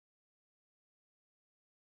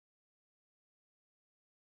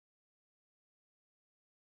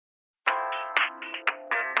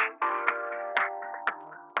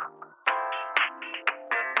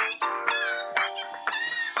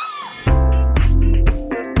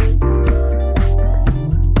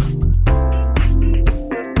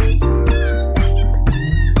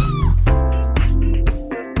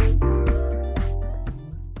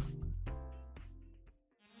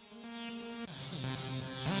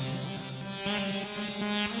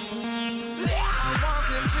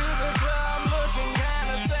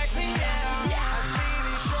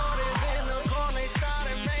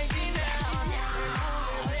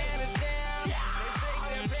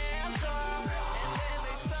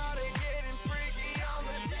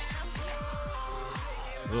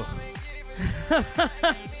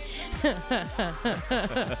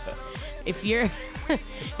If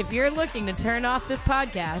you're looking to turn off this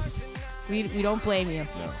podcast, we don't blame you.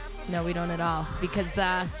 No, we don't at all. Because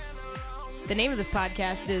the name of this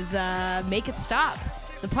podcast is Make It Stop,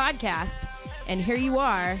 the podcast. And here you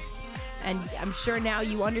are, and I'm sure now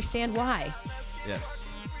you understand why. Yes.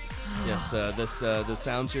 Yes, the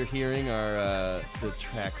sounds you're hearing are the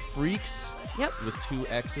track Freaks. Yep. With 2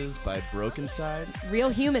 X's by Broken Side. Real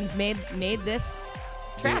humans made this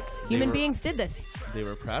track. Human beings did this. They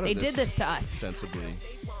were proud of They this. did this to us. Ostensibly.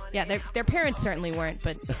 Yeah, their parents certainly weren't,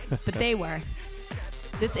 but they were.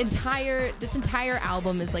 This entire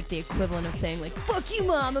album is like the equivalent of saying like, "Fuck you,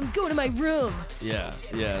 Mom, I'm going to my room." Yeah.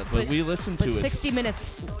 But we listened to it 60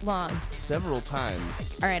 minutes long. several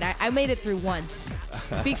times. All right, I made it through once.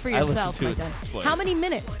 Speak for yourself, my son. How many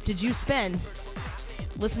minutes did you spend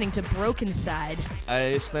listening to Broken Side?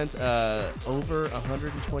 I spent over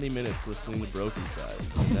 120 minutes listening to Broken Side.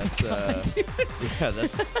 That's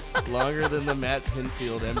that's longer than the Matt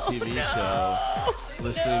Pinfield MTV show.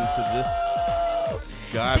 Listening to this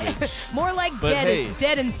garbage. More like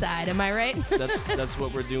dead inside. Am I right? That's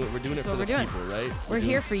what we're doing. We're doing it for the people, right? We're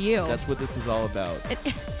here for you. That's what this is all about.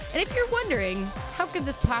 And if you're wondering, how could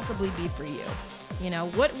this possibly be for you? You know,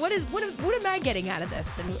 what am I getting out of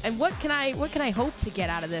this, and what can I hope to get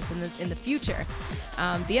out of this in the future?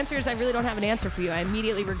 The answer is I really don't have an answer for you. I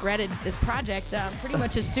immediately regretted this project pretty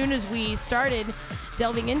much as soon as we started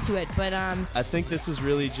delving into it. But I think this is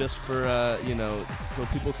really just for so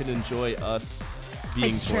people can enjoy us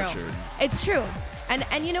being tortured. True. It's true.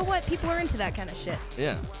 And you know what? People are into that kind of shit.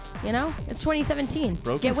 Yeah. You know? It's 2017.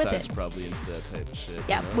 Broken Get with Side's it. Probably into that type of shit.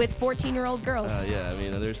 Yeah, you know? with 14-year-old girls. Yeah, I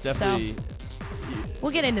mean, there's definitely...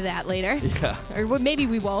 We'll get into that later. Yeah. Or maybe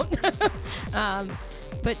we won't.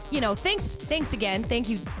 But, thanks again. Thank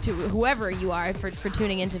you to whoever you are for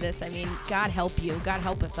tuning into this. I mean, God help you. God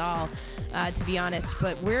help us all, to be honest.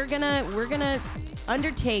 But we're gonna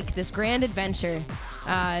undertake this grand adventure,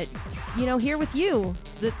 here with you,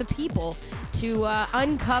 the people, to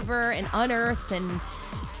uncover and unearth and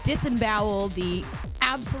disembowel the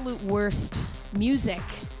absolute worst music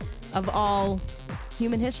of all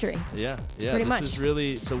human history. Yeah. Pretty much. This is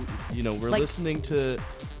really, we're listening to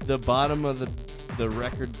the bottom of the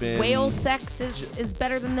record bin. Whale sex is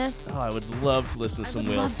better than this. Oh, I would love to listen to some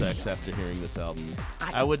whale sex after hearing this album.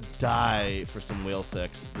 I would die for some whale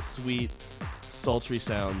sex. The sweet, sultry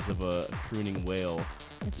sounds of a crooning whale.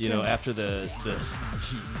 After the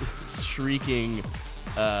shrieking.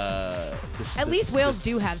 At least whales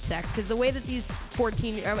do have sex, because the way that these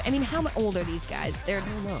 14... I mean, how old are these guys? I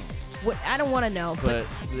don't know. I don't want to know. But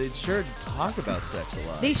they sure talk about sex a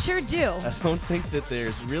lot. They sure do. I don't think that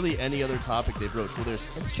there's really any other topic they broach. Well,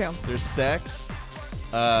 it's true. There's sex,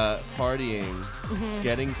 partying,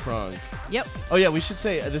 getting crunk. Yep. Oh yeah, we should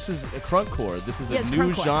say this is a crunkcore. This is a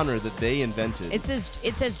new genre that they invented. It's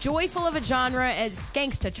as joyful of a genre as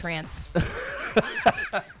skanksta trance.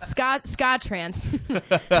 ska trance.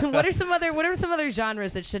 What are some other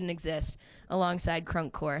genres that shouldn't exist alongside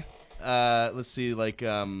crunkcore? Let's see, like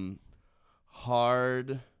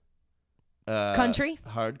hard country.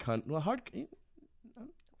 Hard. What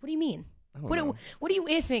do you mean? What are you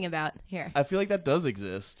iffing about here? I feel like that does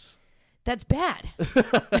exist. That's bad.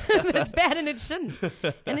 That's bad, and it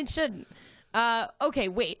shouldn't. Okay,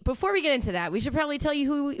 wait. Before we get into that, we should probably tell you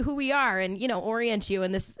who we are and orient you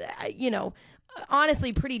in this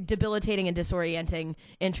honestly pretty debilitating and disorienting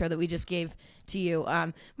intro that we just gave to you.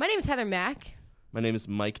 My name is Heather Mack. My name is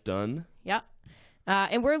Mike Dunn. Yep.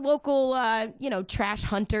 And we're local, trash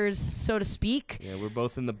hunters, so to speak. Yeah, we're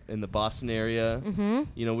both in the Boston area.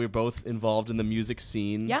 Mm-hmm. We're both involved in the music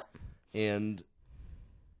scene. Yep. And,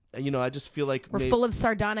 I just feel like... We're full of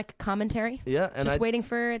sardonic commentary. Yeah. And just waiting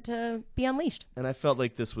for it to be unleashed. And I felt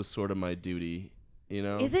like this was sort of my duty,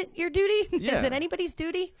 Is it your duty? Yeah. Is it anybody's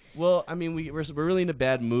duty? Well, I mean, we're really into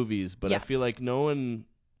bad movies, but I feel like no one...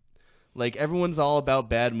 Like, everyone's all about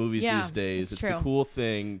bad movies these days. It's true. the cool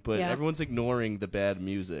thing, but everyone's ignoring the bad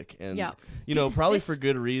music. And, Yeah. Probably for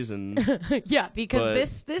good reason. Yeah,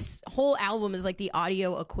 because this whole album is like the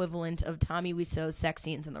audio equivalent of Tommy Wiseau's sex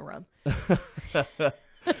scenes in the room.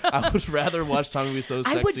 I would rather watch Tommy Wiseau's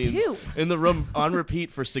sex scenes in the room on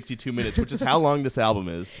repeat for 62 minutes, which is how long this album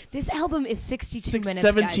is. This album is 62 minutes,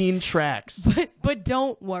 17 guys. tracks. But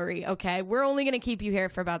don't worry, okay? We're only going to keep you here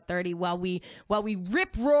for about 30 while we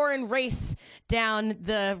rip, roar, and race down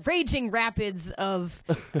the raging rapids of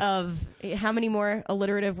how many more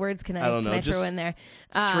alliterative words can I throw in there?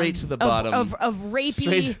 Straight to the bottom. Of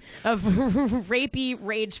rapey,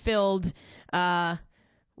 rage-filled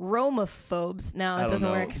Romophobes. No, I it don't doesn't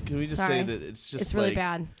know. work. Can we just Sorry. say that it's just It's really like,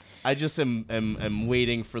 bad. I just am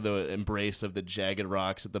waiting for the embrace of the jagged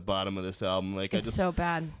rocks at the bottom of this album. Like It's so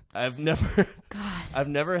bad. I've never God. I've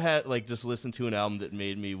never had like just listened to an album that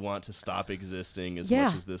made me want to stop existing as Yeah.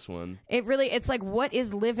 much as this one. It's like, what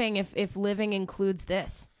is living if living includes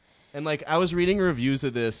this? And like I was reading reviews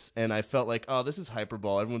of this and I felt like, oh, this is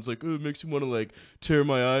hyperbole. Everyone's like, oh, it makes me want to like tear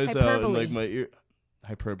my eyes out and like my ear.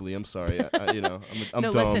 Hyperbole. I'm sorry. I'm No,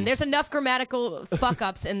 dumb. listen. There's enough grammatical fuck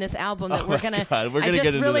ups in this album that we're gonna. God, we're I gonna just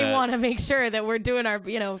get into really that. want to make sure that we're doing our,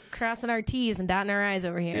 crossing our T's and dotting our I's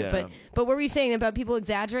over here. Yeah. But what were you saying about people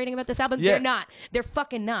exaggerating about this album? Yeah. They're not. They're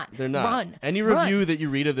fucking not. They're not. Run. Any Run. review that you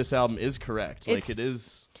read of this album is correct. Like it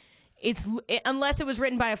is. Unless it was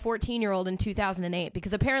written by a 14-year-old in 2008,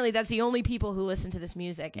 because apparently that's the only people who listen to this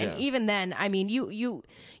music. And Yeah. even then, I mean, you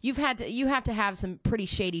have to have some pretty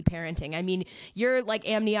shady parenting. I mean, your like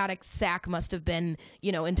amniotic sac must have been,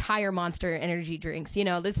 entire Monster energy drinks.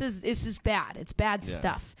 This is bad. It's bad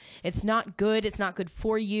stuff. It's not good. It's not good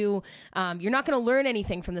for you. You're not going to learn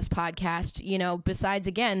anything from this podcast, besides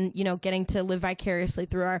again, getting to live vicariously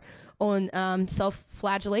through our own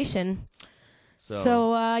self-flagellation. So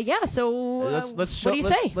what do you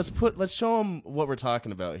say? Let's show them what we're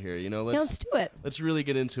talking about here. Let's do it. Let's really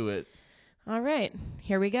get into it. All right,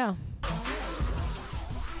 here we go.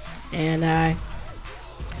 And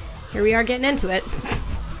here we are getting into it.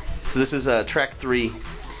 So this is track 3,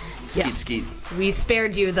 Skeet Skeet. We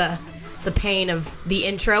spared you the pain of the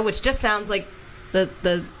intro, which just sounds like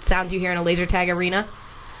the sounds you hear in a laser tag arena,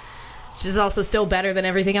 which is also still better than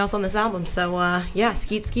everything else on this album. So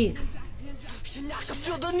Skeet Skeet. I can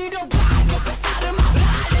feel the needle drive up inside of my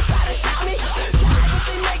blood. They try to tell me, but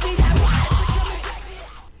they make me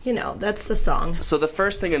that That's the song. So the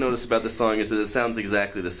first thing I noticed about the song is that it sounds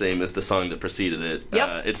exactly the same as the song that preceded it.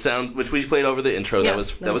 Yep. Which we played over the intro. Yep,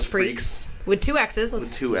 That was Freaks. With 2 X's.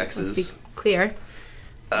 With 2 X's. Let's be clear.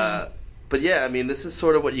 But yeah, I mean, this is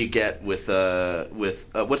sort of what you get with what's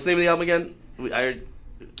the name of the album again?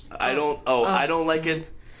 I don't like it.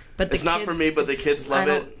 But it's not for me, but the kids love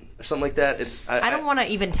it. Or something like that. I don't want to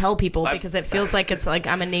even tell people because it feels like it's like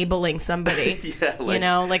I'm enabling somebody. Yeah, I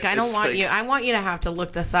don't want you. I want you to have to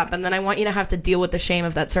look this up, and then I want you to have to deal with the shame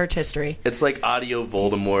of that search history. It's like audio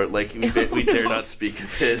Voldemort. Like we dare not speak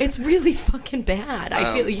of it. It's really fucking bad.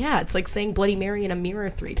 I feel it's like saying Bloody Mary in a mirror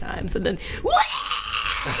 3 times, and then.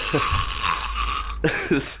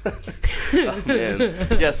 Oh, man.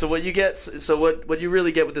 Yeah, so what you get, what you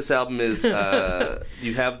really get with this album is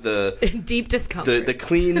you have the deep discomfort,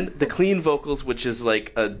 the clean vocals, which is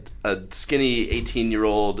like a skinny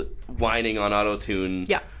 18-year-old whining on auto-tune.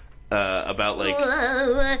 Yeah. About like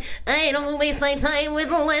I don't waste my time with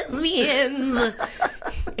lesbians,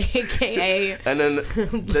 aka. And then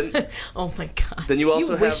oh my god! Then you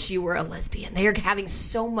also wish you were a lesbian. They are having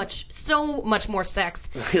so much more sex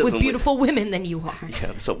with beautiful women than you are.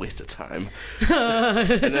 Yeah, it's a waste of time. And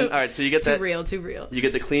then all right, so you get too real. You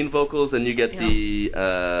get the clean vocals, and you get the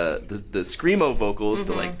screamo vocals,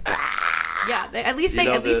 the like. Yeah, at least they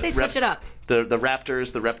switch it up. The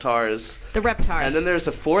Raptors, the Reptars. The Reptars. And then there's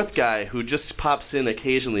a fourth guy who just pops in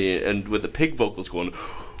occasionally and with the pig vocals going,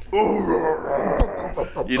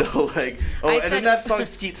 like, and in that song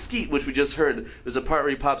Skeet Skeet, which we just heard, there's a part where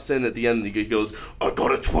he pops in at the end and he goes, I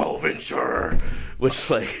got a 12-incher, which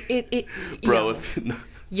like, bro,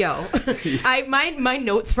 Yo, my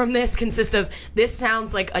notes from this consist of, this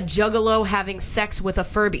sounds like a juggalo having sex with a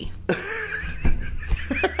Furby.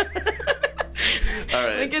 All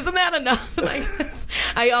right. Like, isn't that enough? Like,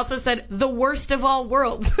 I also said the worst of all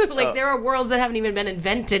worlds. There are worlds that haven't even been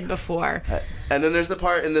invented before. And then there's the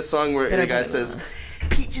part in this song where the guy says,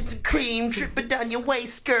 peaches and cream dripping down your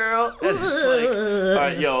waist, girl. And it's like, all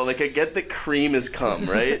right, yo, like I get that cream is cum,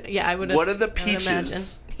 right? Yeah, I would. What are the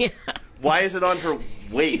peaches? Yeah. Why is it on her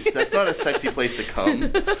waist? That's not a sexy place to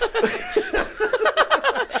come.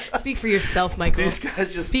 Speak for yourself, Michael. These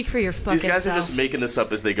guys just speak for your fucking self. These guys are just making this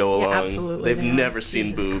up as they go along. Yeah, absolutely. They've never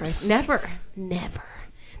seen boobs. Christ. Never.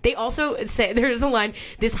 They also say, there's a line,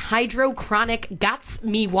 this hydrochronic gots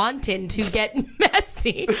me wantin' to get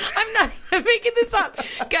messy. I'm not making this up.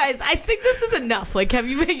 Guys, I think this is enough. Like,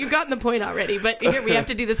 you've gotten the point already, but here we have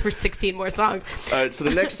to do this for 16 more songs. All right, so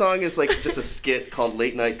the next song is like just a skit called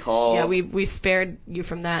Late Night Call. Yeah, we spared you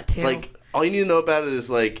from that too. Like, all you need to know about it is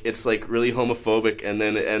like it's like really homophobic, and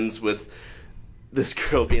then it ends with this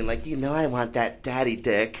girl being like, I want that daddy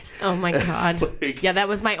dick. Oh my god. Like, yeah, that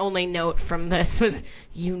was my only note from this was,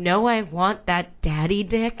 I want that daddy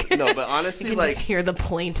dick. No, but honestly, you can like, just hear the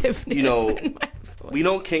plaintiveness in my voice. We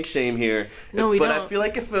don't kink shame here. No, we but don't. I feel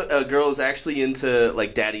like if a girl is actually into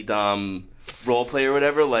like daddy dom role play or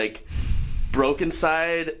whatever, like Broken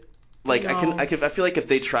Side, like No. I feel like if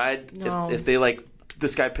they tried, No. if they like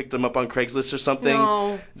this guy picked them up on Craigslist or something,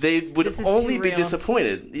 No. they would This is only too be real.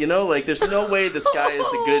 disappointed. You know, like there's no way this guy is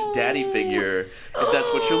a good daddy figure if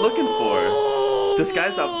that's what you're looking for. This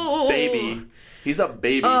guy's a baby. He's a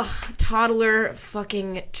baby. Ugh, toddler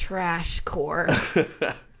fucking trash core.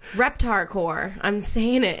 Reptar core. I'm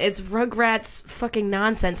saying it. It's Rugrats fucking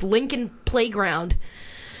nonsense. Lincoln Playground.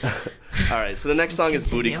 All right, so the next song is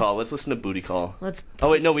Booty continue. Call. Let's listen to Booty Call. Let's. Oh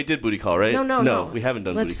wait, no, we did Booty Call, right? No. we haven't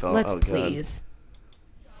done Booty Call. Let's Oh, God. please.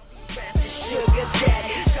 Sugar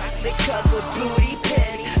daddies, chocolate covered booty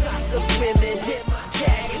panties, lots of women in my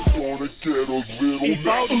caddies. Gonna get a little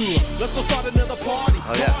Let's go start another party.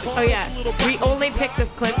 Oh yeah, Oh yeah. We only picked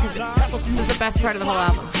this clip because this is the best part of the whole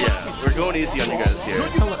album. yeah. We're going easy on you guys here. You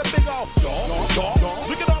got a big old dog.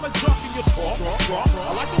 Look at all the junk in your trunk.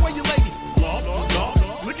 I like the way you ladies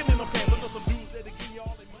love. Looking in the pants, I know some dudes that give you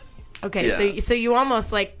all their money. Okay, Yeah. so you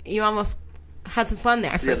almost had some fun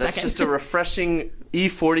there for Yeah, a that's second. just a refreshing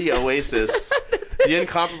E40 Oasis. The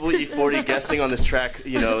incomparable E40 guesting on this track,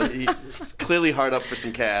 you know, he's clearly hard up for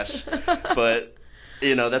some cash. But,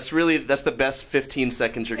 you know, that's the best 15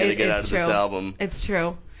 seconds you're going to get out of this album. It's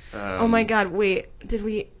true. Oh my God! Wait, did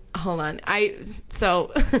we? Hold on. I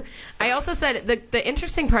also said the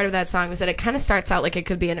interesting part of that song was that it kind of starts out like it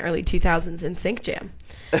could be an early 2000s NSYNC jam,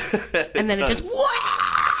 and then it just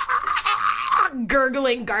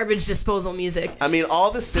gurgling garbage disposal music. I mean,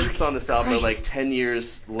 all the synths on this album are like Christ. 10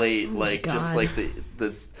 years late. Like, just God. like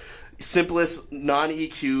the simplest,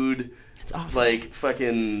 non-EQ'd, It's awful. like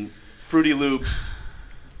fucking Fruity Loops,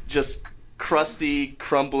 just crusty,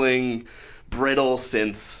 crumbling, brittle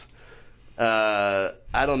synths.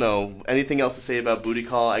 I don't know. Anything else to say about Booty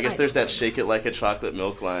Call? I guess there's that Shake It Like a Chocolate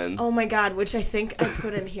Milk line. Oh my God, which I think I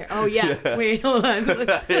put in here. Oh yeah, wait, hold on.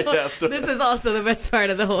 Yeah. This is also the best part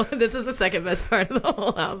of the whole. This is the second best part of the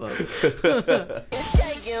whole album.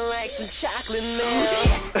 Shaking like some chocolate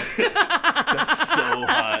milk. That's so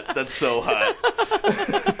hot. That's so hot.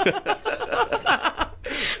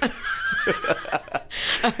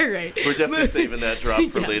 All right, We're definitely saving that drop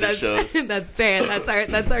for later that's, shows. That's staying.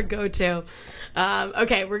 That's our go-to.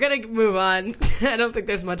 Okay, we're gonna move on. I don't think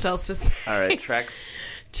there's much else to say. All right, track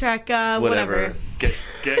Whatever. whatever.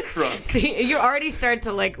 Get crunk. See, you already start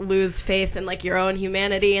to like lose faith in like your own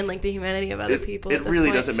humanity and like the humanity of other people. It at this really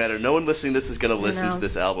point. doesn't matter. No one listening to this is going to listen know. to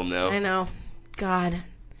this album now. I know. God.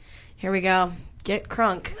 Here we go. Get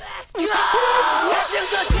crunk.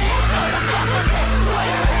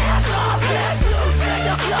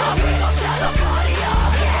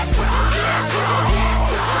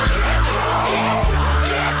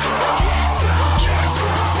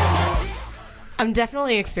 I'm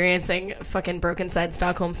definitely experiencing fucking Broken Side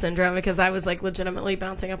Stockholm syndrome because I was like legitimately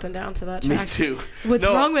bouncing up and down to that track. Me too. What's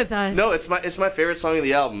wrong with us? No, it's my favorite song of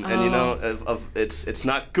the album, and you know, it's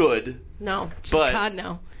not good. No. But- God,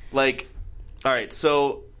 no. Like, all right,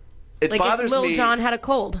 so it Like bothers if Lil me. Jon had a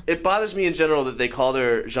cold. It bothers me in general that they call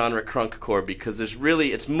their genre crunkcore because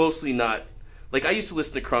it's mostly not. Like, I used to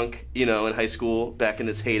listen to crunk, you know, in high school back in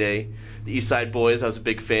its heyday. The East Side Boys, I was a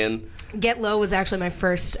big fan. Get Low was actually my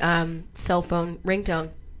first cell phone ringtone.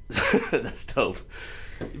 That's dope.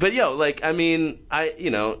 But yo, like, I mean,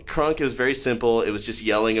 crunk, it was very simple. It was just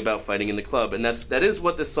yelling about fighting in the club, and that is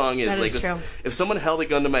what this song is. That like, is true. If someone held a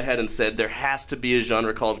gun to my head and said there has to be a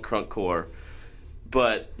genre called crunkcore,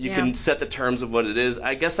 but you Yeah. can set the terms of what it is,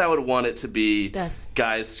 I guess I would want it to be This.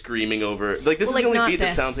 guys screaming over. Like, this Well, is the like, only not beat that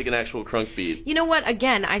this. sounds like an actual crunk beat. You know what?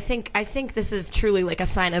 Again, I think this is truly like a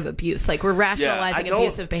sign of abuse. Like we're rationalizing don't-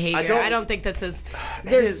 abusive behavior. I I don't- don't think this is.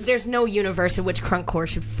 is- There's no universe in which crunkcore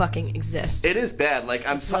should fucking exist. It is bad. Like,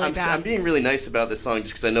 really bad. I'm being really nice about this song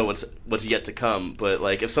just because I know what's yet to come. But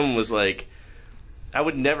like, if someone was like, I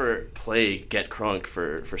would never play Get Crunk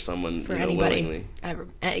for someone For you know, anybody.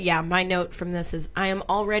 willingly. Yeah, my note from this is I am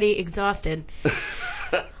already exhausted.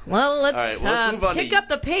 Well, let's, All right, well, let's move on pick to- up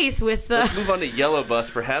the pace with Let's move on to Yellow Bus,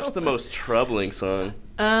 perhaps the most troubling song.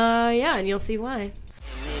 yeah, and you'll see why.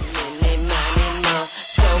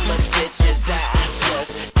 So much bitches I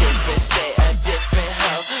just different state, a different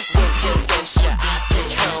hoe. With your whip shit I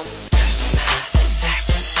take home.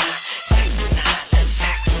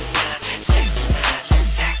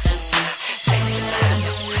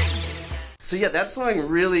 So yeah, that song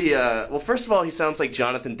really. Well, first of all, he sounds like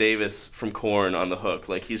Jonathan Davis from Korn on the hook.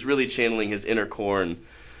 Like he's really channeling his inner Korn.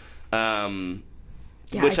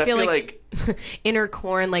 Yeah, Which I feel like inner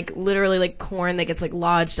corn, like literally like corn that gets like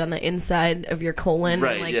lodged on the inside of your colon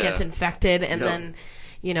Right, and like yeah. gets infected and Yep. then,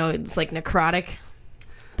 you know, it's like necrotic.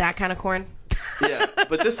 That kind of corn. Yeah,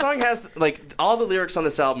 but this song has like all the lyrics on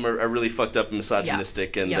this album are really fucked up and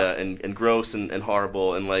misogynistic and gross and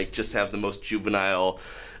horrible and like just have the most juvenile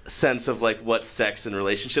sense of like what sex and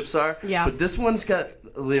relationships are. Yeah. But this one's got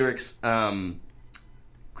lyrics.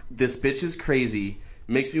 This bitch is crazy,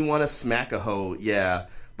 makes me want to smack a hoe. Yeah,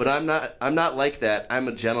 but I'm not like that. I'm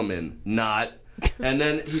a gentleman, not. And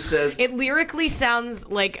then he says, It lyrically sounds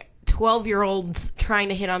like 12-year-olds trying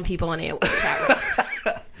to hit on people in AOL chat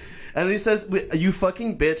rooms. and he says, you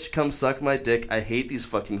fucking bitch, come suck my dick. I hate these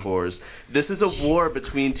fucking whores. This is a war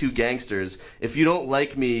between two gangsters. If you don't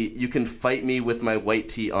like me, you can fight me with my white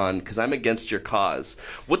tee on, because I'm against your cause.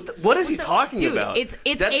 What is he talking Dude, about? it's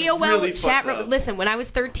That's AOL really chat fucked room. up. Listen, when I was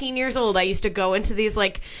 13 years old, I used to go into these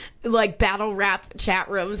like battle rap chat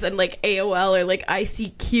rooms and like AOL or like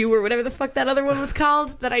ICQ or whatever the fuck that other one was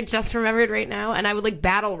called that I just remembered right now, and I would like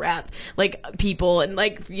battle rap like people and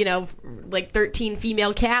like, you know, like 13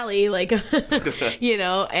 female Cali, like you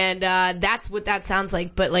know, and that's what that sounds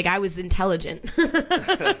like, but like I was intelligent.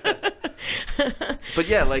 But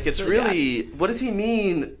yeah, like it's So, really, what does he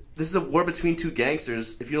mean? This is a war between two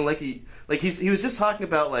gangsters. If you don't like he was just talking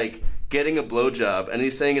about like getting a blowjob, and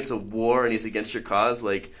he's saying it's a war and he's against your cause.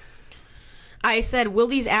 Like, I said, will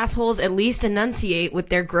these assholes at least enunciate with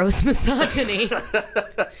their gross misogyny?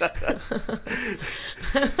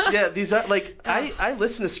 yeah, these are like I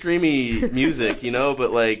listen to screamy music, you know,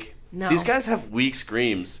 but like No. these guys have weak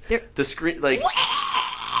screams. They're- The scream like.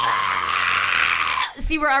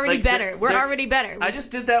 See, we're already Like, better. We're they're- already better. I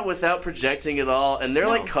just did that without projecting at all, and they're No.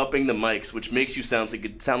 like cupping the mics, which makes you sound like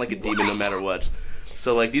a demon no matter what.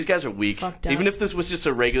 So like these guys are weak. fucked up. Even if this was just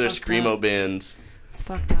a regular fucked screamo up. band. It's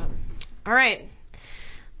fucked up. All right,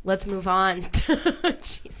 let's move on.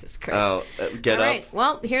 Jesus Christ. Oh, get All up. right.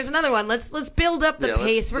 Well, here's another one. Let's build up the Yeah, let's-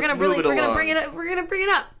 pace. We're let's gonna move it we're gonna along. bring it up. We're gonna bring it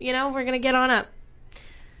up. You know, we're gonna get on up.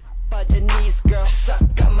 But the knees, girl, suck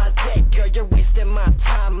on my dick, girl. You're wasting my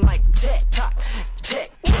time like tick tock,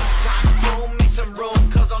 tick tock. Boom, make some room,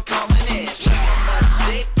 cause I'm coming in. Shake my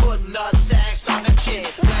dick, put nut sacks on the chin.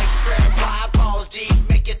 Legs spread wide, balls deep,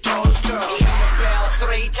 make your toes curl. Hit the bell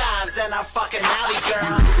 3 times, and I'm fucking outie,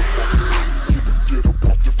 girl.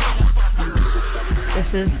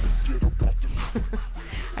 This is.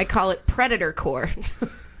 I call it Predator Core.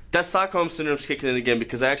 That Stockholm Syndrome's kicking in again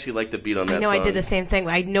because I actually like the beat on that I know song. I did the same thing.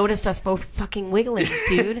 I noticed us both fucking wiggling,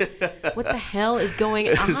 dude. What the hell is going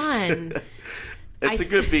on? It's a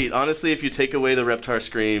good beat. Honestly, if you take away the Reptar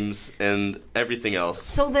screams and everything else.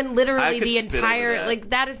 So then I literally could the spit over entire, that. like,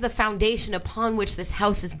 that is the foundation upon which this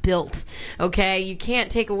house is built, okay? You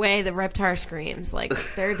can't take away the Reptar screams. Like,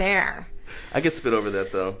 they're there. I could spit over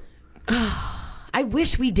that though. I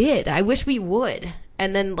wish we did. I wish we would.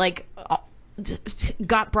 And then, like,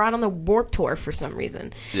 got brought on the Warped Tour for some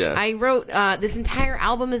reason. Yeah. I wrote, this entire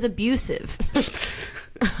album is abusive.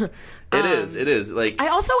 It is. Like, I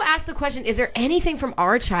also asked the question, is there anything from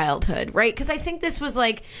our childhood, right? Because I think this was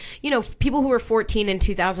like, you know, people who were 14 in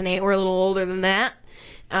 2008 were a little older than that.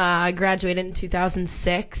 I graduated in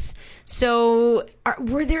 2006. So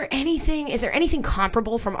is there anything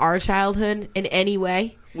comparable from our childhood in any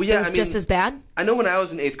way? Well, yeah, that was I mean, just as bad? I know when I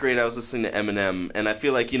was in 8th grade, I was listening to Eminem, and I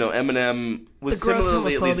feel like, you know, Eminem was The gross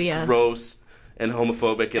similarly at least homophobia. gross and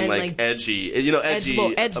homophobic and like edgy. You know, edgy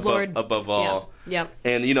Edgelord. above all. Yeah.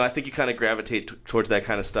 And, you know, I think you kind of gravitate towards that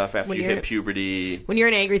kind of stuff after When you you're- hit puberty. When you're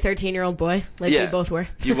an angry 13-year-old boy, like we both were.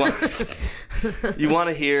 You want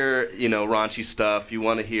to hear, you know, raunchy stuff. You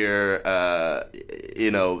want to hear, you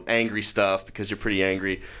know, angry stuff because you're pretty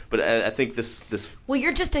angry. But I think this Well,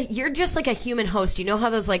 you're just like a human host. You know how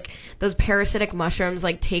those parasitic mushrooms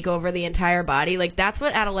like take over the entire body? Like that's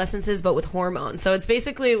what adolescence is, but with hormones. So it's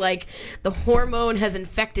basically like the hormone has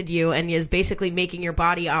infected you and is basically making your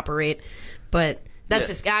body operate. But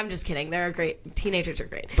I'm just kidding. They're great. Teenagers are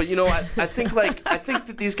great. But you know, I think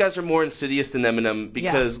that these guys are more insidious than Eminem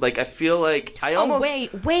because like I feel like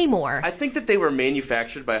way more. I think that they were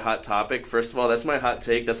manufactured by Hot Topic. First of all, that's my hot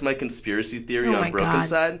take. That's my conspiracy theory Oh on my Broken God.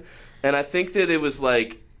 Side. And I think that it was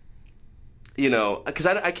like, you know, because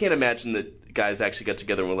I can't imagine that guys actually got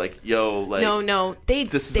together and were like, "Yo, like, no, they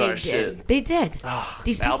this is they our did. shit." They did.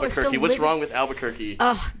 These people are Albuquerque. still What's living- wrong with Albuquerque?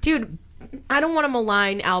 Dude, I don't want to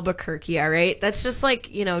malign Albuquerque, all right? That's just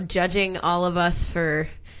like, you know, judging all of us for...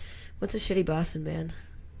 What's a shitty Boston band?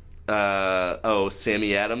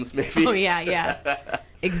 Sammy Adams, maybe. Oh, yeah.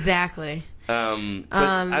 Exactly. But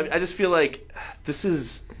I just feel like this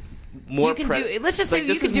is more. You can do- let's just say like,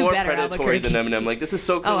 you this can is do more better, predatory than Albuquerque. Eminem. Like this is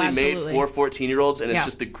so clearly made absolutely. for 14-year-olds, and it's Yeah.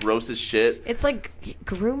 just the grossest shit. It's like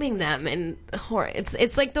grooming them and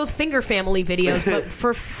it's like those Finger Family videos, but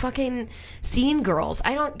for fucking scene girls.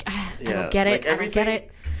 I don't get it. Like I don't get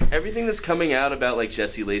it. everything that's coming out about like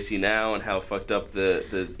Jesse Lacey now and how fucked up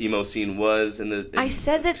the emo scene was in the I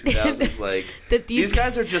said that 2000s, like that these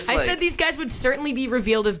guys are just. I said these guys would certainly be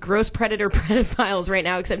revealed as gross predator pedophiles right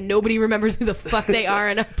now, except nobody remembers who the fuck they are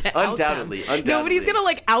enough to out them. Undoubtedly. Nobody's gonna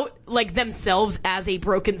like out like themselves as a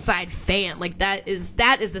Broken Side fan. Like that is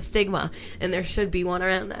the stigma, and there should be one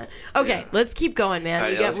around that. Okay, let's keep going, man. All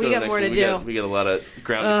right, we got more to do. We got a lot of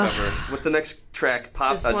ground to cover. What's the next track?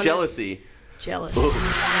 This one is- Jealousy. Jealous. Take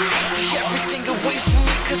everything away from me,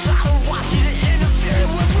 'cause I don't want you to interfere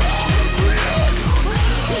with me.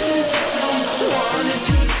 Don't want a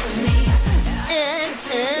piece of me.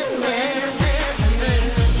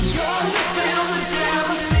 You're just filled with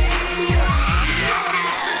jealousy.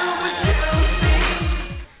 Filled with jealousy.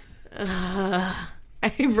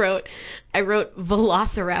 I wrote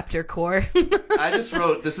Velociraptor core. I just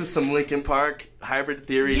wrote, this is some Linkin Park hybrid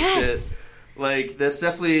theory Yes. shit. Like, that's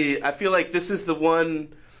definitely, I feel like this is the one,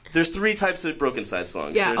 there's 3 types of Broken Side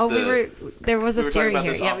songs. Yeah. There's There was we a were theory talking about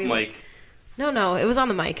here. this Yeah, off we mic. No, it was on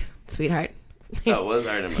the mic, sweetheart. Oh, it was?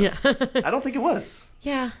 I remember. Yeah. I don't think it was.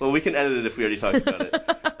 Yeah. Well, we can edit it if we already talked about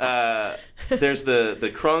it. There's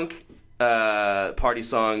the Crunk party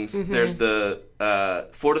songs. Mm-hmm. There's the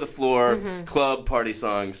Four to the Floor club party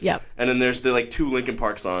songs. Yep. And then there's the like 2 Linkin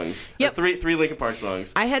Park songs. Yep. Three Linkin Park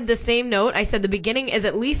songs. I had the same note. I said the beginning is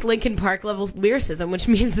at least Linkin Park level lyricism, which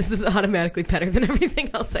means this is automatically better than everything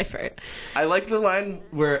else I've heard. I like the line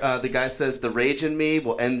where the guy says, "The rage in me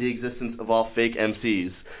will end the existence of all fake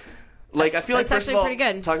MCs." Like, I feel like, That's first of actually all,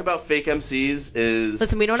 pretty good. talk about fake MCs is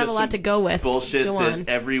Listen, we don't have just a lot some to go with. bullshit Go that on.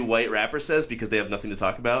 every white rapper says because they have nothing to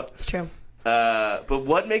talk about. It's true. But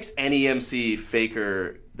what makes any MC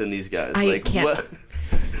faker than these guys? I Like, can't- what?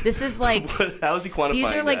 This is like How is he quantifying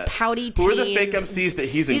these are like that? pouty teens. Who are the fake MCs that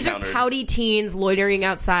he's These encountered? are pouty teens loitering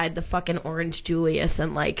outside the fucking Orange Julius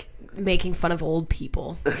and like making fun of old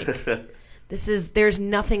people. Like, there's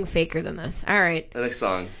nothing faker than this. All right. The next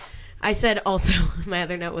song. I said also, my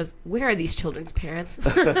other note was, where are these children's parents?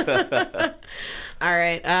 All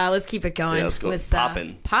right, let's keep it going. Yeah, let's go. With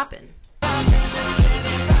Poppin'. Poppin'.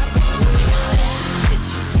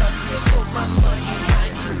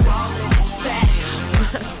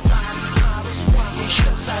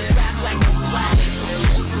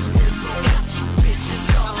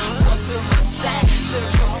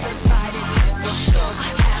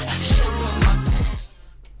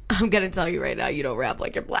 I'm gonna tell you right now, you don't rap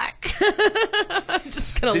like you're black. I'm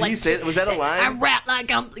just gonna Did let he say? Was that a line? I rap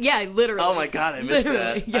like I'm. Yeah, literally. Oh my god, I missed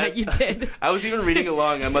Literally. that. Yeah, you did. I was even reading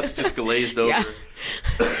along. I must have just glazed over. Yeah.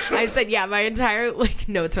 I said, yeah, my entire like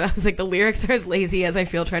notes. I was like, the lyrics are as lazy as I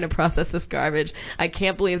feel trying to process this garbage. I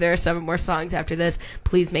can't believe there are 7 more songs after this.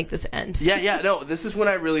 Please make this end. Yeah, no, this is when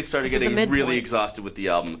I really started This is the getting midpoint. really exhausted with the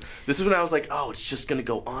album. This is when I was like, oh, it's just gonna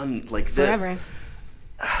go on like this. Forever.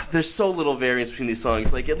 There's so little variance between these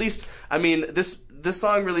songs. Like, at least, I mean, this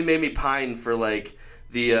song really made me pine for like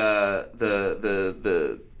the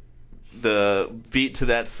beat to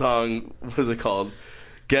that song. What is it called?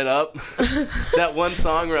 Get Up. That one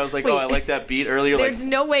song where I was like, Wait. oh, I like that beat earlier. There's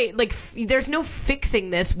no way, like, there's no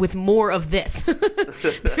fixing this with more of this.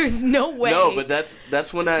 There's no way. No, but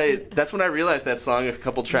that's when I realized that song a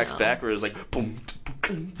couple tracks back where it was like boom, boom,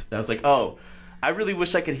 boom. I was like, oh, I really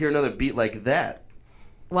wish I could hear another beat like that.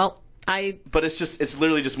 Well, But it's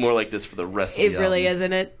literally just more like this for the rest of the it really album. is,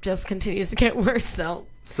 and it just continues to get worse. So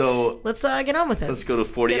So let's get on with it. let's go to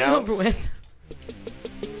 40 Get it ounce. over with.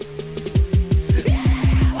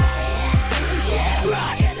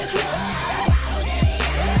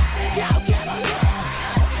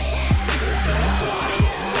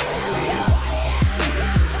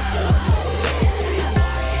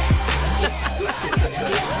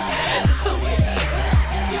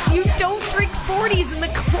 You don't drink 40s in the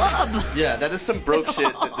club. Yeah, that is some broke shit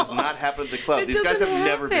that does not happen at the club. It These guys have doesn't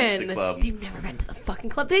never been to the happen. club. They've never been to the fucking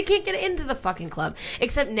club. They can't get into the fucking club.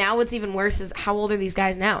 Except now what's even worse is how old are these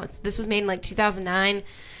guys now? This was made in like 2009,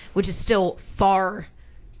 which is still far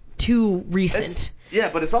too recent. Yeah,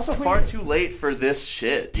 but it's also far too late for this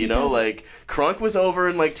shit. You know, 2000. like Crunk was over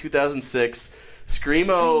in like 2006.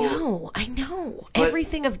 Screamo. I know. But-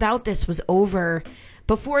 Everything about this was over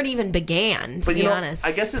before it even began, to But be you know, honest.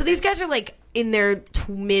 I guess so these guys are like in their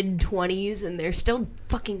mid-20s and they're still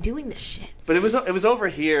fucking doing this shit. But it was over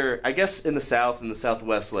here, I guess, in the South and the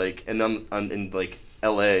Southwest, like, and in like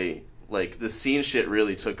L.A. Like the scene shit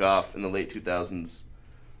really took off in the late 2000s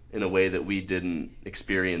in a way that we didn't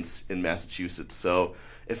experience in Massachusetts. So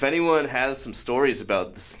if anyone has some stories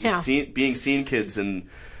about being scene kids in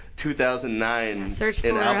 2009 search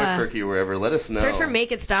in for, Albuquerque or wherever, let us know. Search for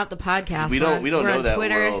Make It Stop the podcast. We don't We're know on that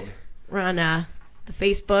Twitter. world. We're on the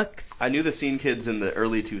Facebooks. I knew the Scene Kids in the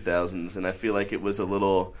early 2000s, and I feel like it was a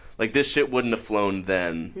little... Like, this shit wouldn't have flown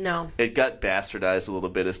then. No. It got bastardized a little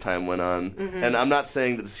bit as time went on. Mm-hmm. And I'm not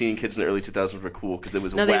saying that the Scene Kids in the early 2000s were cool, because it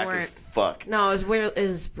was No, they whack weren't. as fuck. No, it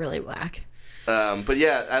was really whack. But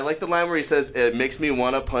yeah, I like the line where he says, it makes me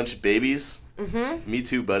want to punch babies. Mm-hmm. Me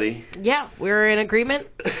too, buddy. Yeah, we're in agreement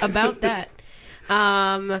about that.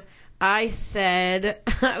 I said,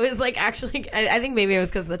 I was like, actually, I think maybe it was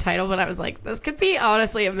because of the title, but I was like, this could be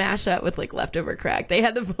honestly a mashup with like Leftover Crack. They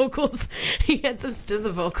had the vocals, he had some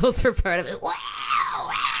SZA vocals for part of it.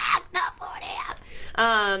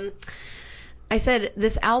 I said,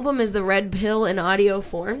 this album is the red pill in audio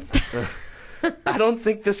form. I don't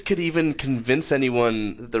think this could even convince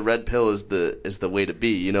anyone that the red pill is the way to be.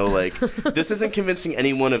 You know, like this isn't convincing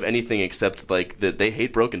anyone of anything except like that they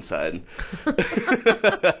hate Brokencyde.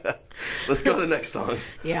 Let's go to the next song.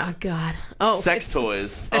 Yeah, God. Oh, Sex it's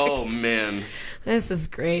Toys. sex. Oh man. This is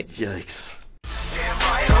great. Yikes.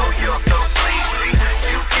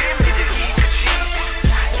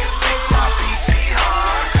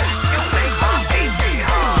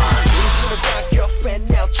 Girlfriend,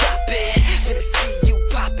 now drop it. Let me see you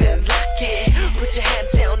pop and lock it. Put your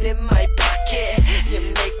hands down in my pocket. You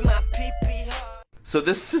make my pee-pee hard. So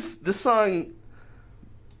this song,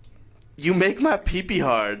 you make my pee-pee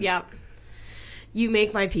hard. Yeah. You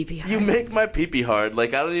make my pee-pee hard. You make my pee-pee hard.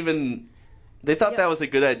 Like, I don't even... They thought that was a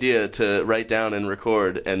good idea to write down and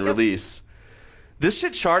record and release. This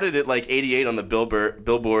shit charted at, like, 88 on the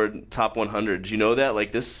Billboard Top 100. Do you know that?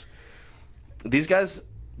 Like, these guys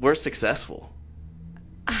were successful.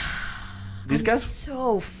 These I'm guys...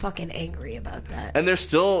 so fucking angry about that. And they're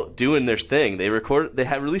still doing their thing. They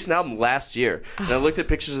had released an album last year. And I looked at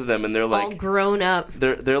pictures of them, and they're like... All grown up.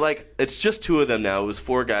 They're like... It's just two of them now. It was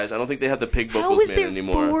four guys. I don't think they have the Pig How Vocals is Man there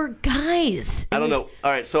anymore. 4 guys? I don't know.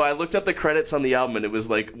 All right, so I looked up the credits on the album, and it was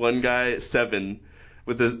like one guy, Seven,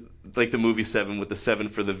 with the movie Seven with the 7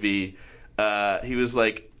 for the V. He was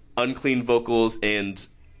like unclean vocals and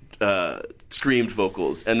screamed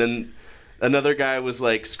vocals, and then another guy was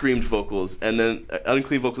like screamed vocals, and then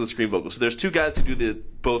unclean vocals and screamed vocals. So there's two guys who do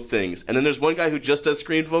both things, and then there's one guy who just does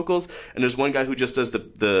screamed vocals, and there's one guy who just does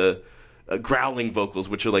the growling vocals,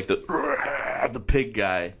 which are like the pig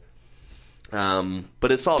guy.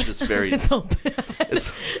 But it's all just very... It's all bad.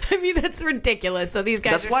 I mean, that's ridiculous. So these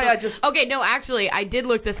guys That's are why still... I just... Okay, no, actually, I did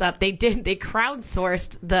look this up. They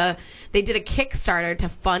crowdsourced they did a Kickstarter to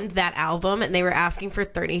fund that album, and they were asking for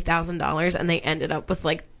 $30,000, and they ended up with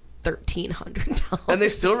like $1,300. And they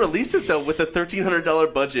still released it though with a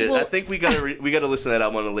 $1,300 budget. Well, I think we gotta listen to that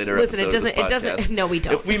album on a later episode. It doesn't. No, we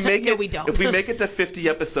don't. If we make No, it, we don't. If we make it to 50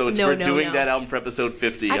 episodes, No, we're no, doing no. that album for episode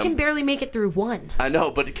 50. I can barely make it through one. I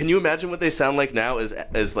know, but can you imagine what they sound like now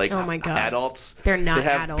as like Oh my God. adults? They're not They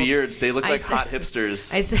have adults. beards. They look I like said- hot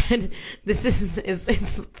hipsters. I said, this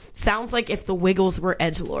is sounds like if the Wiggles were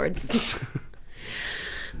edgelords.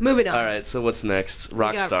 Moving on. All right, so what's next? We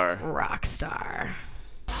got Rockstar. Rockstar.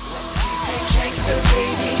 Gangsta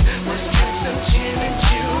baby, let's drink some gin and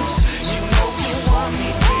juice. You know you want me,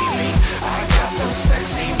 baby. I got those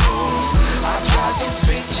sexy moves. I drive these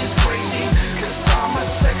bitches crazy, cause I'm a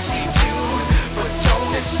sexy dude. But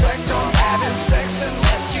don't expect I'm having sex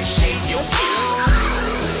unless you shave your pubes.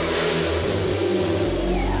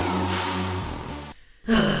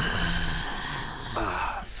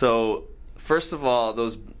 So, first of all,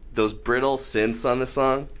 those brittle synths on the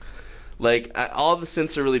song, like all the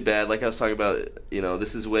synths are really bad. Like I was talking about,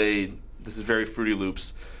 this is very Fruity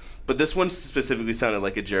Loops, but this one specifically sounded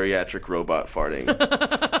like a geriatric robot farting.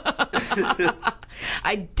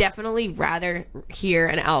 I'd definitely rather hear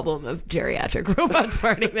an album of geriatric robots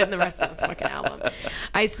farting than the rest of this fucking album.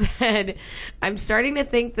 I said, I'm starting to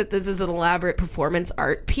think that this is an elaborate performance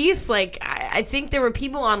art piece. Like, I think there were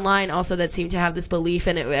people online also that seemed to have this belief,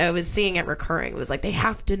 and I was seeing it recurring. It was like, they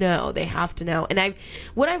have to know. And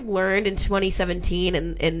what I've learned in 2017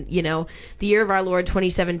 and the year of our Lord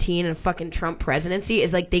 2017 and fucking Trump presidency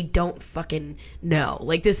is like, they don't fucking know.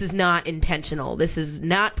 Like, this is not intentional. This is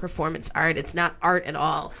not performance art. It's not art at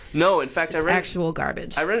all. No, in fact, It's actual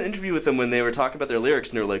garbage. I read an interview with them when they were talking about their lyrics,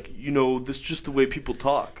 and they were like, this is just the way people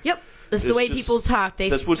talk. Yep. This is the It's way just- people talk.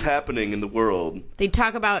 That's what's happening in the world. They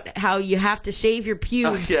talk about how you have to shave your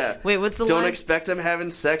pubes. Yeah. Wait, what's the Don't line? expect them having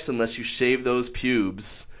sex unless you shave those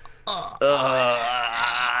pubes. It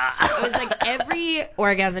was like every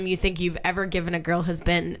orgasm you think you've ever given a girl has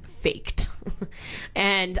been faked.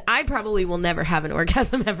 And I probably will never have an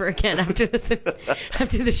orgasm ever again after this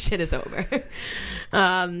shit is over.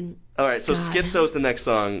 All right, so Schizo's the next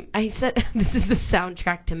song. I said this is the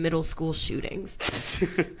soundtrack to middle school shootings.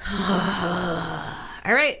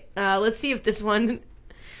 All right, let's see if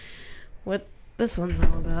what this one's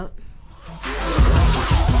all about.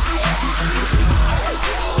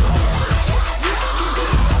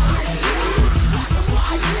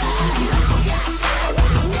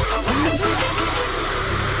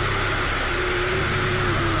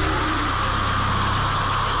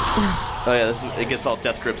 Oh yeah, it ggets all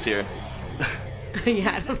death grips here.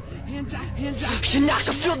 Yeah. Should I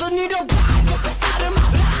can feel the needle right up inside of my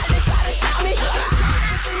body. Try to tell me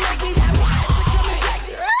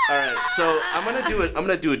All right, so I'm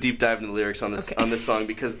gonna do a deep dive into the lyrics on this song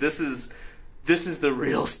because these are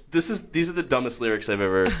the dumbest lyrics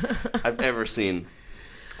I've ever seen.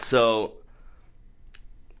 So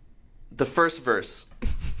the first verse.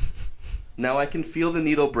 Now I can feel the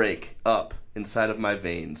needle break up inside of my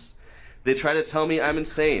veins. They try to tell me I'm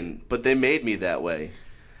insane, but they made me that way.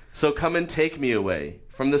 So come and take me away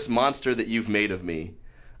from this monster that you've made of me.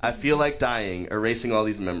 I feel like dying, erasing all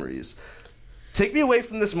these memories. Take me away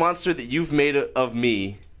from this monster that you've made of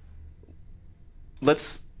me. You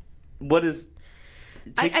want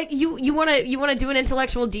to do an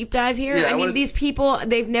intellectual deep dive here? Yeah, I mean, these people,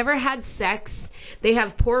 they've never had sex. They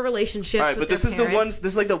have poor relationships. All right, with but their parents.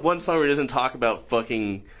 this is like the one song where it doesn't talk about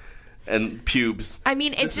fucking and pubes. I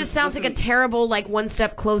mean, it just sounds like a terrible, like, One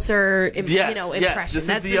Step Closer, impression. Yes.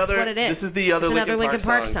 That's just what it is. This is the other Linkin Linkin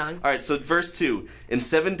Park song. All right, so verse 2. In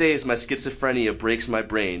 7 days, my schizophrenia breaks my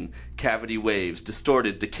brain. Cavity waves,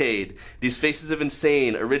 distorted, decayed. These faces of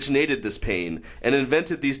insane originated this pain and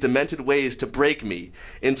invented these demented ways to break me.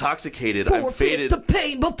 Intoxicated, I'm faded. the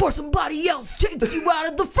pain before somebody else takes you out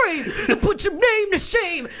of the frame and put your name to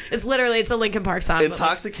shame. It's a Linkin Park song.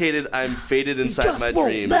 Intoxicated, I'm faded inside my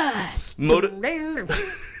dreams.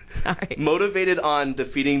 Sorry. Motivated on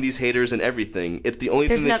defeating these haters and everything. It's the only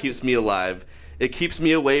thing that keeps me alive. It keeps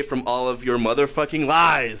me away from all of your motherfucking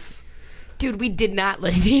lies. Dude, we did not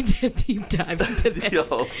need to deep dive into this.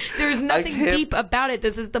 Yo, There's nothing deep about it.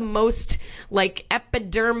 This is the most, like,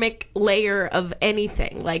 epidermic layer of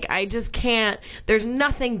anything. Like, I just can't. There's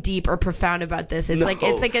nothing deep or profound about this. It's like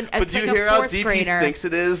a but do you hear how deep grader. he thinks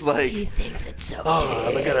it is? Like, He thinks it's so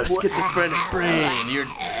deep. I got a schizophrenic brain.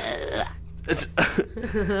 It's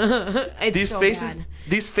these so faces, bad.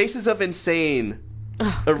 these faces of insane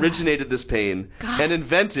originated this pain and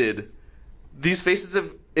invented. These faces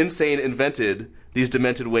of insane invented these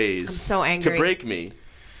demented ways. I'm so angry. To break me.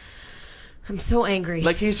 I'm so angry.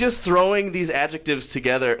 Like, he's just throwing these adjectives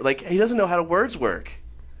together. Like, he doesn't know how words work.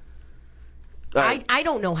 I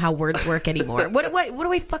don't know how words work anymore. What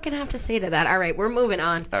do I fucking have to say to that? All right, we're moving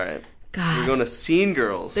on. All right. God. We're going to Scene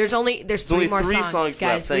Girls. There's three more songs, guys.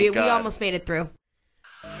 left, thank we God. almost made it through.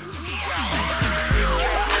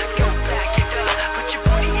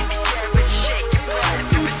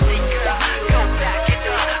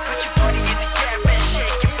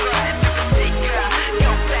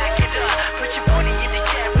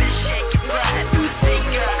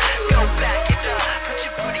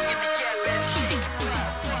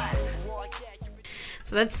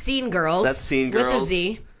 So that's Scene Girls. That's Scene Girls. With a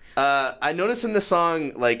Z. I noticed in the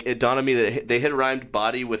song, like, it dawned on me that they had rhymed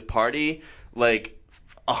body with party, like,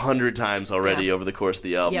 100 times already over the course of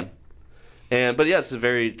the album. Yep. But yeah, it's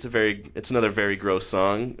another very gross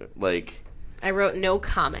song. Like, I wrote no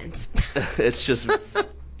comment. it's just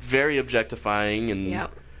very objectifying and.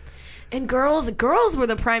 Yep. And girls were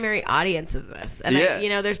the primary audience of this. And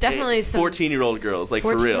there's definitely some 14-year-old girls, like,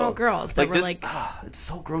 for real. 14-year-old girls that were it's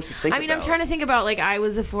so gross to think about. I mean, I'm trying to think about, like, I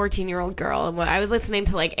was a 14-year-old girl, and I was listening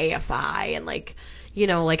to, like, AFI and, like,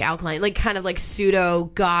 like Alkaline, like, kind of, like,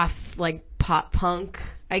 pseudo-goth, like, pop punk,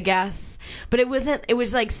 I guess. But it was,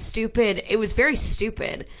 like, stupid. It was very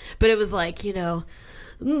stupid. But it was, like,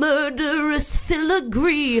 murderous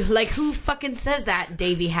filigree. Like, who fucking says that,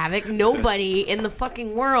 Davey Havoc? Nobody in the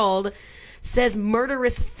fucking world says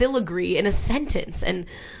murderous filigree in a sentence. And,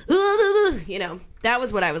 that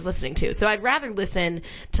was what I was listening to. So I'd rather listen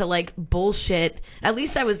to, like, bullshit. At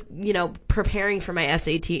least I was, preparing for my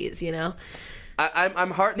SATs,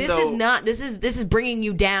 I'm heartened, though. This is bringing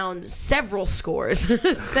you down several scores.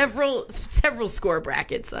 several score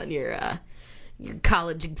brackets on your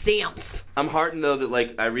college exams. I'm heartened, though, that,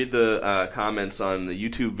 like, I read the comments on the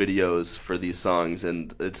YouTube videos for these songs,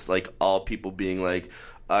 and it's, like, all people being like,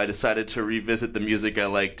 I decided to revisit the music I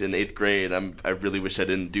liked in 8th grade. I really wish I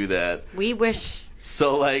didn't do that. We wish.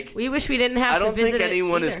 So, like, we wish we didn't have to visit it. I don't think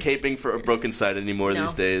anyone is either. caping for A Broken Side anymore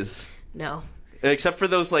these days. No. Except for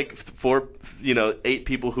those like 8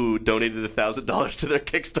 people who donated $1,000 to their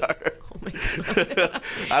Kickstarter. Oh my God.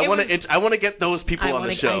 I want to get those people on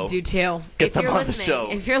the show. I do too. Get them on the show.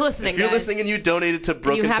 If you're listening, if you're guys, listening and you donated to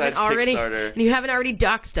Broken Side's Kickstarter, and you haven't already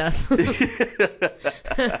doxed us.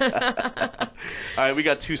 All right, we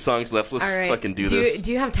got 2 songs left. Let's fucking do this.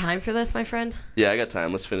 Do you have time for this, my friend? Yeah, I got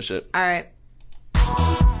time. Let's finish it. All right.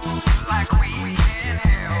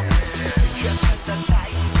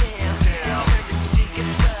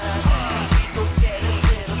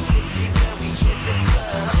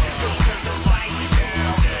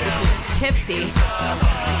 Tipsy.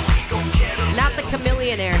 Not the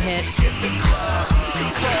Chameleonaire hit.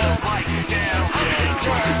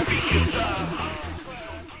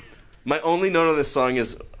 My only note on this song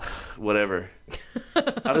is whatever.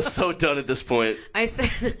 I was so done at this point. I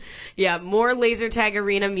said, yeah, more laser tag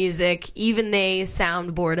arena music. Even they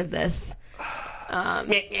sound bored of this. I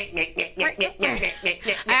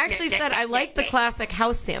actually said I like the classic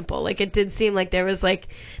house sample. Like, it did seem like there was a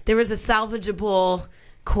salvageable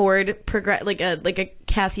chord like a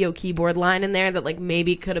Casio keyboard line in there that like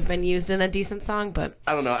maybe could have been used in a decent song, but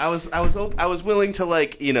I don't know. I was willing to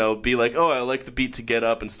like, be like, oh, I like the beat to get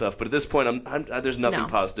up and stuff, but at this point there's nothing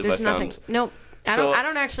positive I found. Nope. I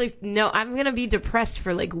don't actually know. I'm gonna be depressed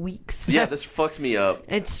for like weeks. Yeah, this fucked me up.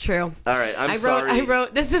 It's true. All right, I'm sorry. I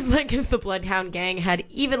wrote this is like if the Bloodhound Gang had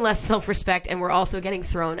even less self-respect and were also getting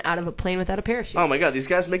thrown out of a plane without a parachute. Oh my God, these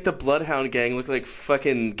guys make the Bloodhound Gang look like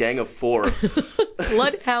fucking Gang of 4.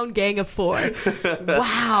 Bloodhound Gang of 4.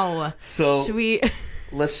 Wow. So should we?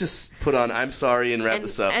 Let's just put on "I'm Sorry" and wrap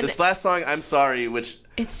this up. This last song, "I'm Sorry," which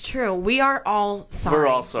it's true. We are all sorry. We're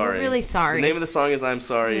all sorry. We're really sorry. The name of the song is "I'm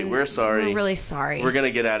Sorry." We're sorry. We're really sorry. We're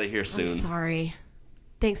gonna get out of here soon. I'm sorry.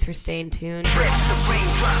 Thanks for staying tuned. Drips, the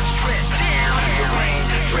raindrops drip down. The rain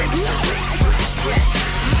drips, the raindrops drip.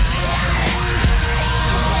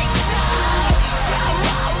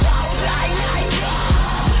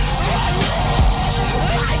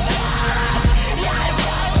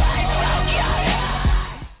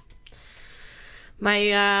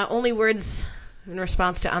 My only words in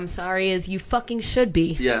response to "I'm sorry" is "you fucking should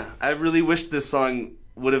be." Yeah, I really wish this song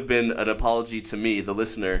would have been an apology to me, the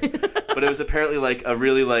listener, but it was apparently like a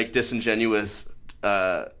really like disingenuous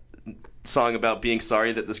song about being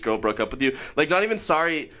sorry that this girl broke up with you. Like, not even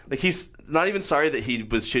sorry. Like, he's not even sorry that he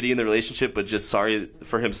was shitty in the relationship, but just sorry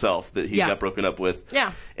for himself that he got broken up with.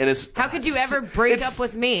 Yeah. And it's how could you ever break up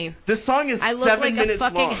with me? This song is I look 7 like minutes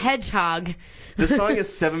a fucking long. hedgehog. This song is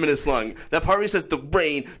 7 minutes long. That part where he says the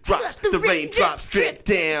rain drops, the rain drops, drip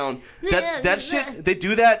down. That shit, they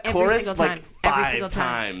do that chorus like 5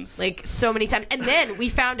 times. Like so many times. And then we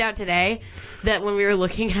found out today that when we were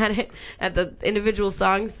looking at it, at the individual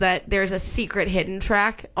songs, that there's a secret hidden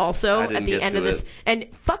track also at the end of this. And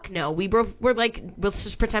fuck no, we're like, let's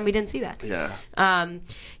just pretend we didn't see that. Yeah.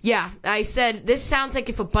 Yeah, I said, this sounds like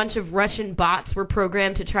if a bunch of Russian bots were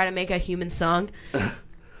programmed to try to make a human song.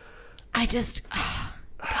 I just,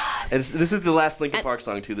 God. And this is the last Linkin Park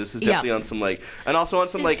song too. This is definitely on some like, and also on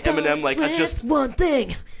some like Eminem, like I just one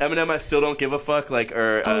thing. Eminem, I still don't give a fuck, like,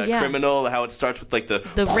 or Criminal, how it starts with like the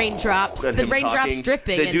raindrops, the raindrops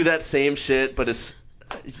dripping. They do that same shit, but it's.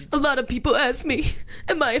 A lot of people ask me,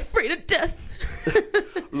 am I afraid of death?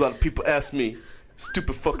 A lot of people ask me.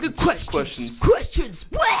 Stupid fucking questions.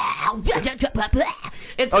 Wow.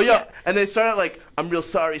 Oh yeah, and they start out like, I'm real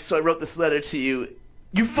sorry, so I wrote this letter to you.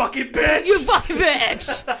 You fucking bitch! You fucking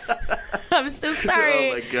bitch! I'm so sorry.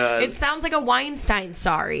 Oh my God. It sounds like a Weinstein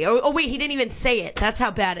sorry. Oh wait, he didn't even say it. That's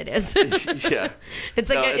how bad it is. Yeah. It's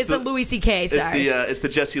like it's a Louis C.K. sorry. It's the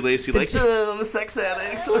Jesse Lacey, like, I'm a sex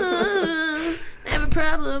addict. I have a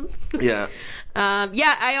problem. Yeah.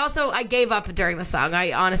 I gave up during the song.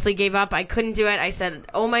 I honestly gave up. I couldn't do it. I said,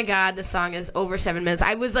 oh my God, the song is over 7 minutes.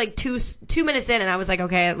 I was like 2 minutes in and I was like,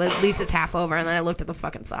 okay, at least it's half over. And then I looked at the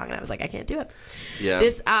fucking song and I was like, I can't do it. Yeah.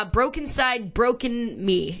 This Broken Side broken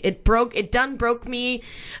me. It done broke me.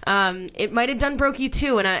 It might have done broke you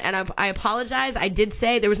too. And I apologize. I did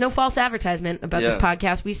say there was no false advertisement about this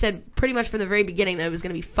podcast. We said pretty much from the very beginning that it was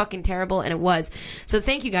going to be fucking terrible, and it was. So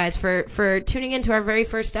thank you guys for tuning in to our very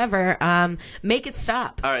first ever Make It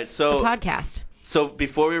Stop. All right, so the podcast. So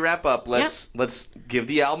before we wrap up, let's give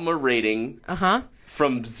the album a rating.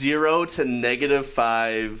 From 0 to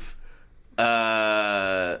 -5.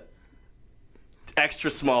 Extra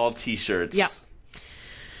small T-shirts. Yeah.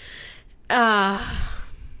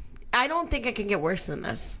 I don't think it can get worse than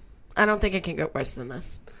this.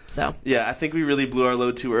 So yeah, I think we really blew our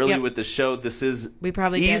load too early with the show. This is we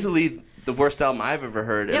probably easily the worst album I've ever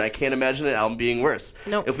heard, and Yep. I can't imagine an album being worse.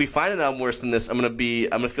 Nope. If we find an album worse than this, I'm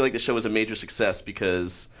gonna feel like the show was a major success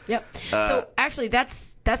because. Yep. So actually,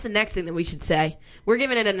 that's the next thing that we should say. We're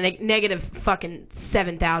giving it a negative fucking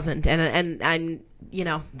 7,000, and you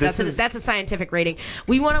know that's a scientific rating.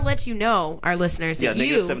 We want to let you know, our listeners, that you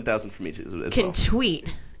negative 7,000 for me too. As can well. tweet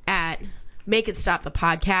at Make It Stop the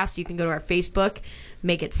Podcast. You can go to our Facebook,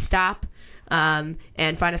 Make It Stop, and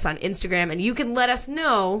find us on Instagram, and you can let us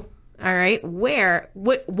know. All right,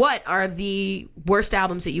 what are the worst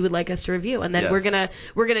albums that you would like us to review, and then Yes.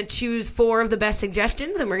 we're gonna choose 4 of the best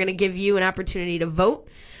suggestions, and we're gonna give you an opportunity to vote.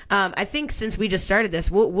 I think since we just started this,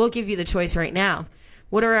 we'll give you the choice right now.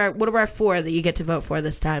 What are our 4 that you get to vote for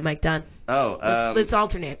this time, Mike Dunn? Let's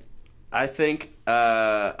alternate. I think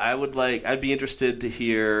I'd be interested to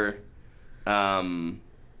hear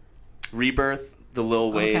Rebirth, the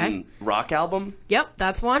Lil Wayne rock album. Yep,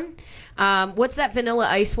 that's one. What's that Vanilla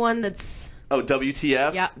Ice one? That's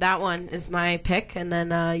WTF. Yeah, that one is my pick, and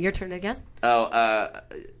then your turn again.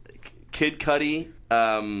 Kid Cudi,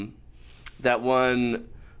 that one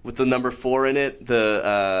with the number 4 in it,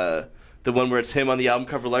 the one where it's him on the album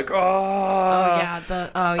cover, like yeah.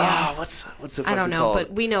 What's it? I don't know, called?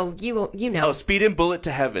 but we know you know. Oh, Speed and Bullet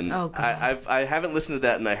to Heaven. Oh, God. I haven't listened to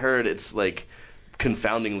that, and I heard it's like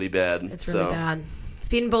confoundingly bad. It's really bad.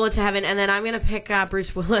 Speed and Bullet to Heaven, and then I'm gonna pick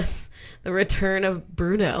Bruce Willis, The Return of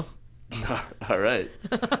Bruno. All right.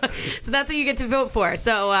 So that's what you get to vote for.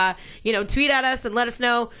 So tweet at us and let us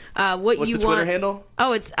know what What's you the want. Twitter handle?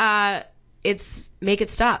 Oh, it's Make It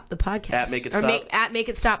Stop the podcast. At Make It Stop? At Make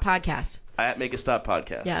It Stop podcast. At Make It Stop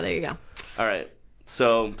Podcast. Yeah, there you go. All right.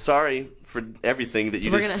 So sorry for everything that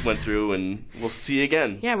you just went through, and we'll see you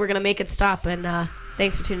again. Yeah, we're gonna make it stop, and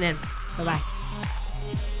thanks for tuning in. Bye bye.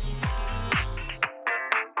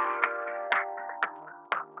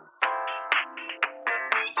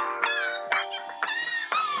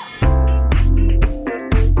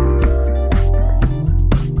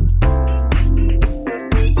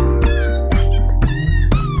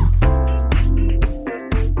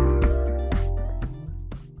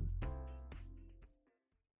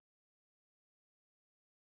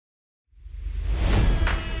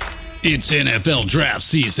 It's NFL draft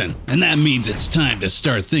season, and that means it's time to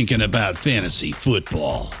start thinking about fantasy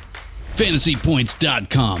football.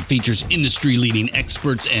 FantasyPoints.com features industry-leading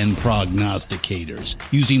experts and prognosticators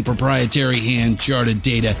using proprietary hand-charted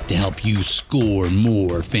data to help you score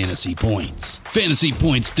more fantasy points.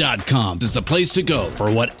 FantasyPoints.com is the place to go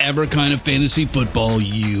for whatever kind of fantasy football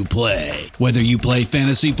you play. Whether you play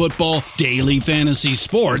fantasy football, daily fantasy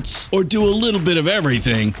sports, or do a little bit of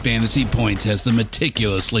everything, Fantasy Points has the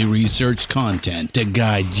meticulously researched content to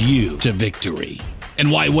guide you to victory. And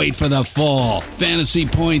why wait for the fall? Fantasy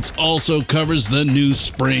Points also covers the new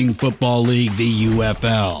spring football league, the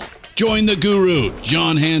UFL. Join the guru,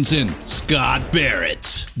 John Hansen, Scott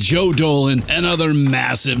Barrett, Joe Dolan, and other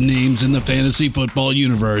massive names in the fantasy football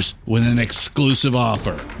universe with an exclusive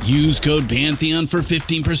offer. Use code Pantheon for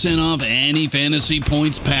 15% off any Fantasy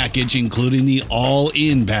Points package, including the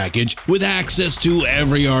all-in package, with access to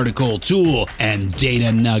every article, tool, and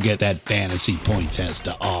data nugget that Fantasy Points has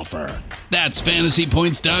to offer. That's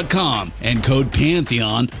FantasyPoints.com and code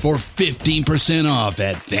Pantheon for 15% off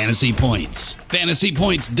at Fantasy Points.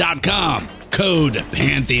 FantasyPoints.com, code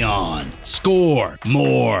Pantheon. Score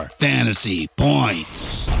more fantasy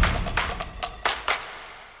points.